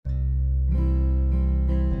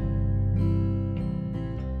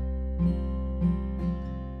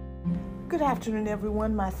Good afternoon,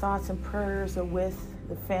 everyone. My thoughts and prayers are with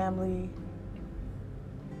the family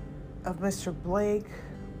of Mr. Blake.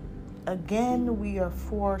 Again, we are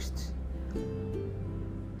forced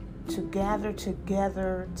to gather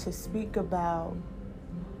together to speak about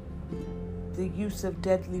the use of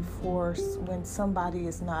deadly force when somebody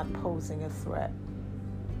is not posing a threat.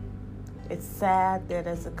 It's sad that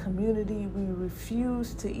as a community, we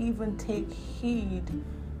refuse to even take heed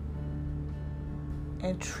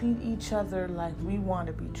and treat each other like we want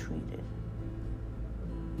to be treated.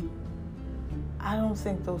 I don't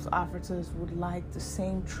think those officers would like the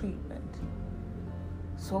same treatment.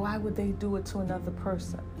 So why would they do it to another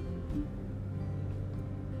person?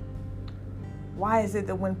 Why is it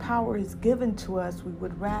that when power is given to us, we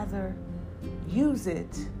would rather use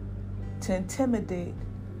it to intimidate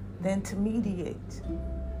than to mediate?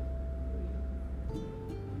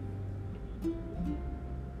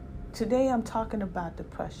 Today I'm talking about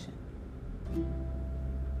depression.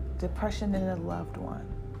 Depression in a loved one.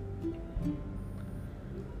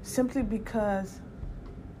 Simply because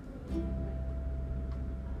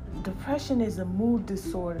depression is a mood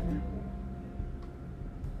disorder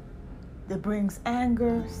that brings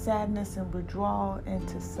anger, sadness, and withdrawal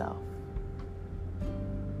into self.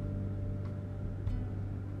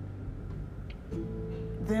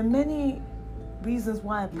 There are many reasons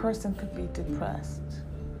why a person could be depressed.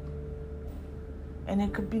 And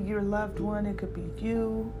it could be your loved one, it could be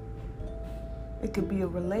you, it could be a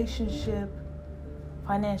relationship,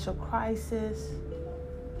 financial crisis,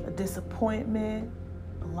 a disappointment,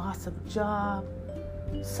 a loss of job,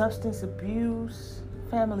 substance abuse,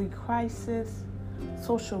 family crisis,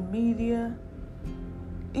 social media,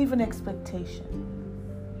 even expectation.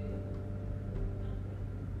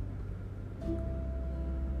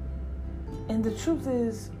 And the truth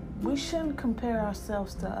is, we shouldn't compare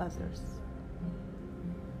ourselves to others.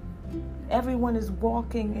 Everyone is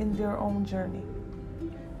walking in their own journey.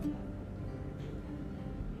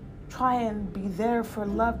 Try and be there for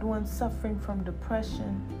loved ones suffering from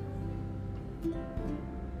depression,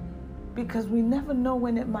 because we never know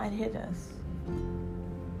when it might hit us.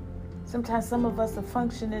 Sometimes some of us are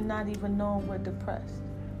functioning not even knowing we're depressed.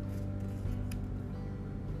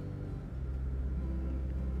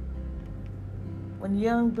 When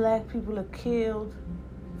young black people are killed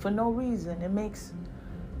for no reason, it makes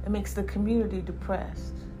the community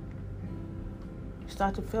depressed. You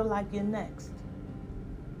start to feel like you're next.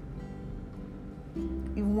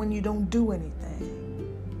 Even when you don't do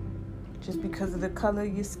anything, just because of the color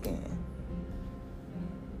of your skin.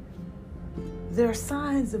 There are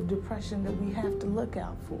signs of depression that we have to look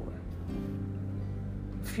out for.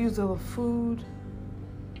 Refusal of food,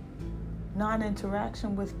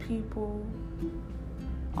 non-interaction with people,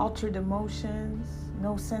 altered emotions,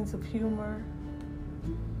 no sense of humor,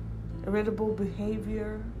 irritable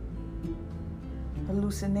behavior,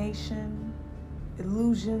 hallucination,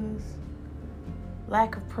 illusions,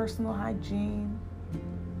 lack of personal hygiene,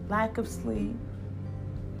 lack of sleep,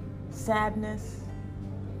 sadness,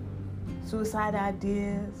 suicide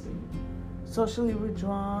ideas, socially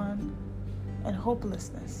withdrawn, and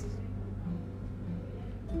hopelessness.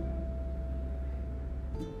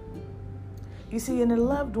 You see, in a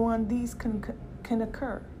loved one, these can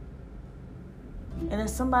occur. And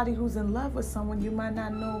as somebody who's in love with someone, you might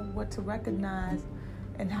not know what to recognize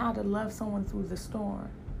and how to love someone through the storm,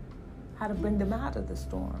 how to bring them out of the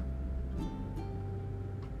storm,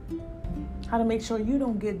 how to make sure you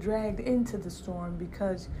don't get dragged into the storm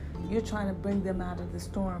because you're trying to bring them out of the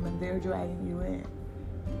storm and they're dragging you in.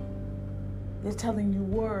 They're telling you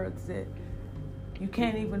words that you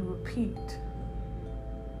can't even repeat,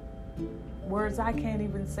 words I can't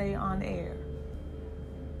even say on air.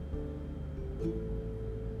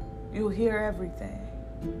 You'll hear everything.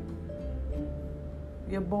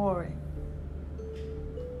 You're boring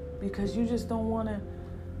because you just don't want to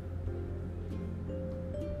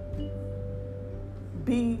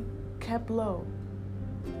be kept low,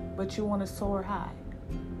 but you want to soar high.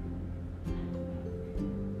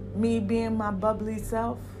 Me being my bubbly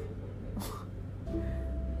self,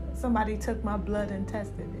 somebody took my blood and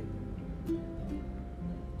tested it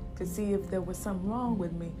to see if there was something wrong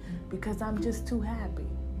with me because I'm just too happy.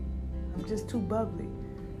 I'm just too bubbly.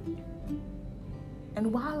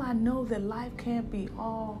 And while I know that life can't be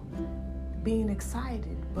all being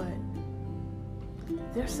excited, but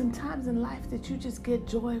there's some times in life that you just get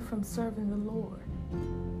joy from serving the Lord.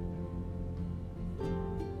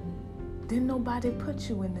 Didn't nobody put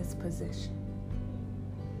you in this position.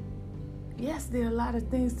 Yes, there are a lot of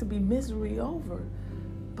things to be misery over,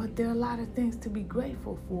 but there are a lot of things to be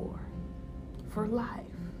grateful for life,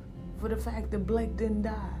 for the fact that Blake didn't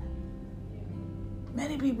die.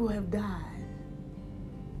 Many people have died.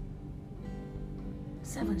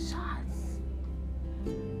 7 shots.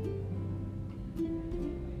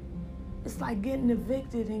 It's like getting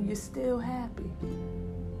evicted and you're still happy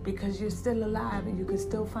because you're still alive and you can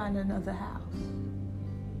still find another house.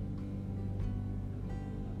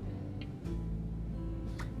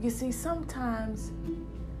 You see, sometimes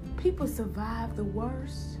people survive the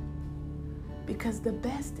worst because the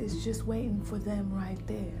best is just waiting for them right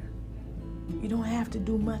there. You don't have to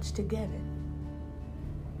do much to get it.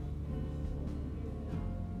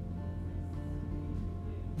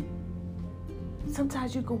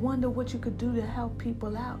 Sometimes you could wonder what you could do to help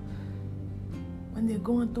people out when they're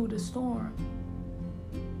going through the storm.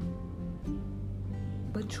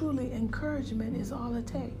 But truly, encouragement is all it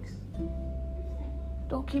takes.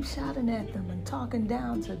 Don't keep shouting at them and talking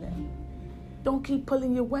down to them. Don't keep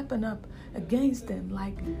pulling your weapon up against them,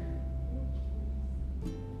 like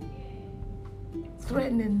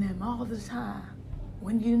threatening them all the time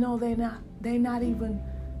when you know they're not even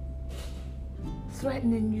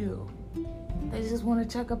threatening you. They just want to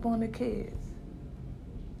check up on the kids.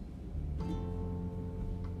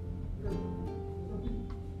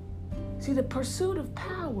 See, the pursuit of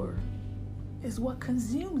power is what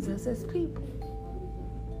consumes us as people.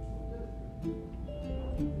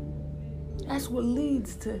 That's what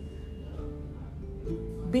leads to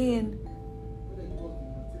being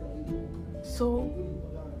so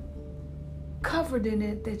covered in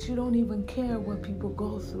it that you don't even care what people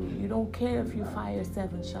go through. You don't care if you fire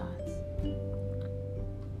 7 shots.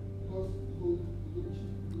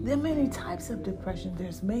 There are many types of depression.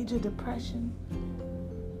 There's major depression,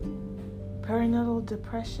 perinatal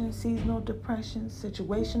depression, seasonal depression,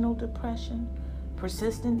 situational depression,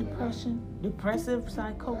 persistent depression, depressive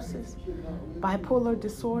psychosis, bipolar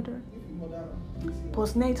disorder,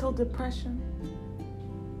 postnatal depression.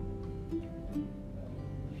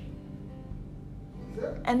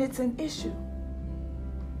 And it's an issue.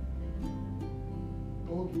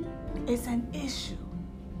 It's an issue.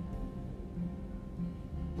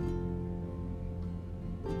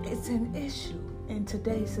 It's an issue in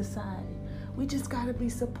today's society. We just got to be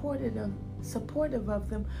supportive of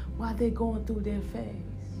them while they're going through their phase.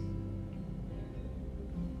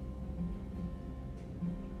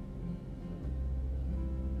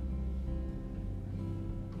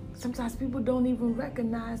 Sometimes people don't even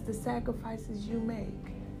recognize the sacrifices you make.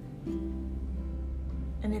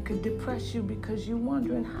 And it could depress you because you're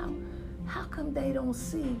wondering how come they don't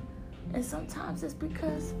see? And sometimes it's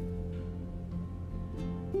because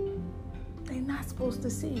they're not supposed to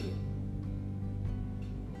see it.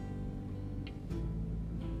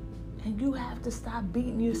 And you have to stop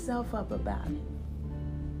beating yourself up about it.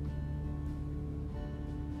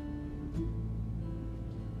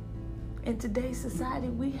 In today's society,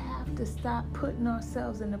 we have to stop putting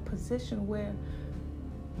ourselves in a position where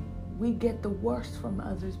we get the worst from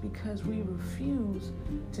others because we refuse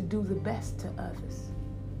to do the best to others.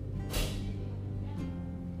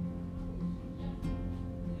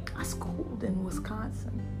 I schooled in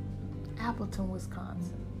Wisconsin, Appleton,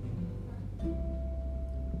 Wisconsin.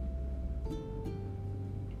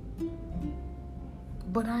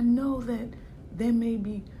 But I know that there may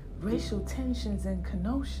be racial tensions in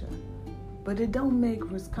Kenosha, but it don't make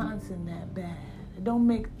Wisconsin that bad. It don't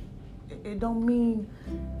mean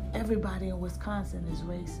everybody in Wisconsin is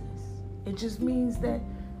racist. It just means that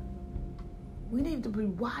we need to be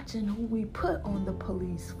watching who we put on the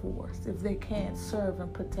police force if they can't serve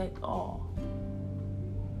and protect all.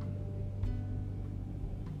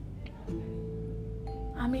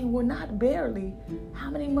 I mean, we're not barely how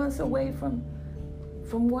many months away from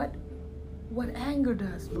what angered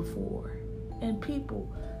us before. And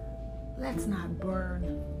people, let's not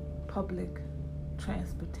burn public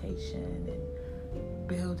transportation and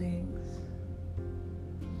buildings.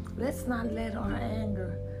 Let's not let our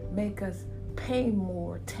anger make us pay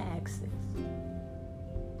more taxes.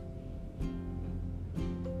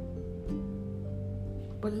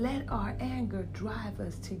 But let our anger drive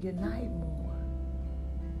us to unite more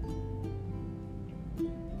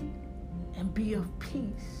and be of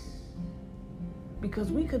peace.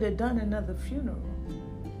 Because we could have done another funeral,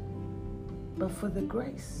 but for the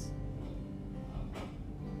grace,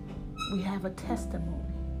 we have a testimony.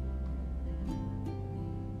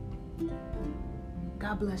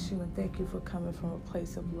 God bless you and thank you for coming from a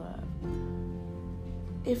place of love.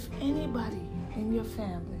 If anybody in your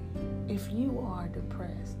family, if you are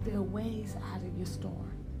depressed, there are ways out of your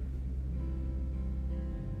storm.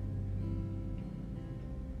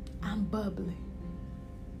 I'm bubbly.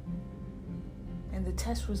 And the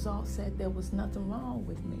test results said there was nothing wrong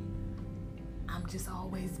with me. I'm just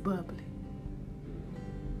always bubbly.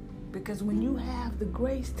 Because when you have the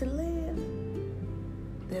grace to live,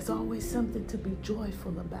 there's always something to be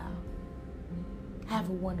joyful about. Have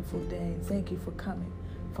a wonderful day, and thank you for coming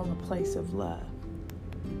from a place of love.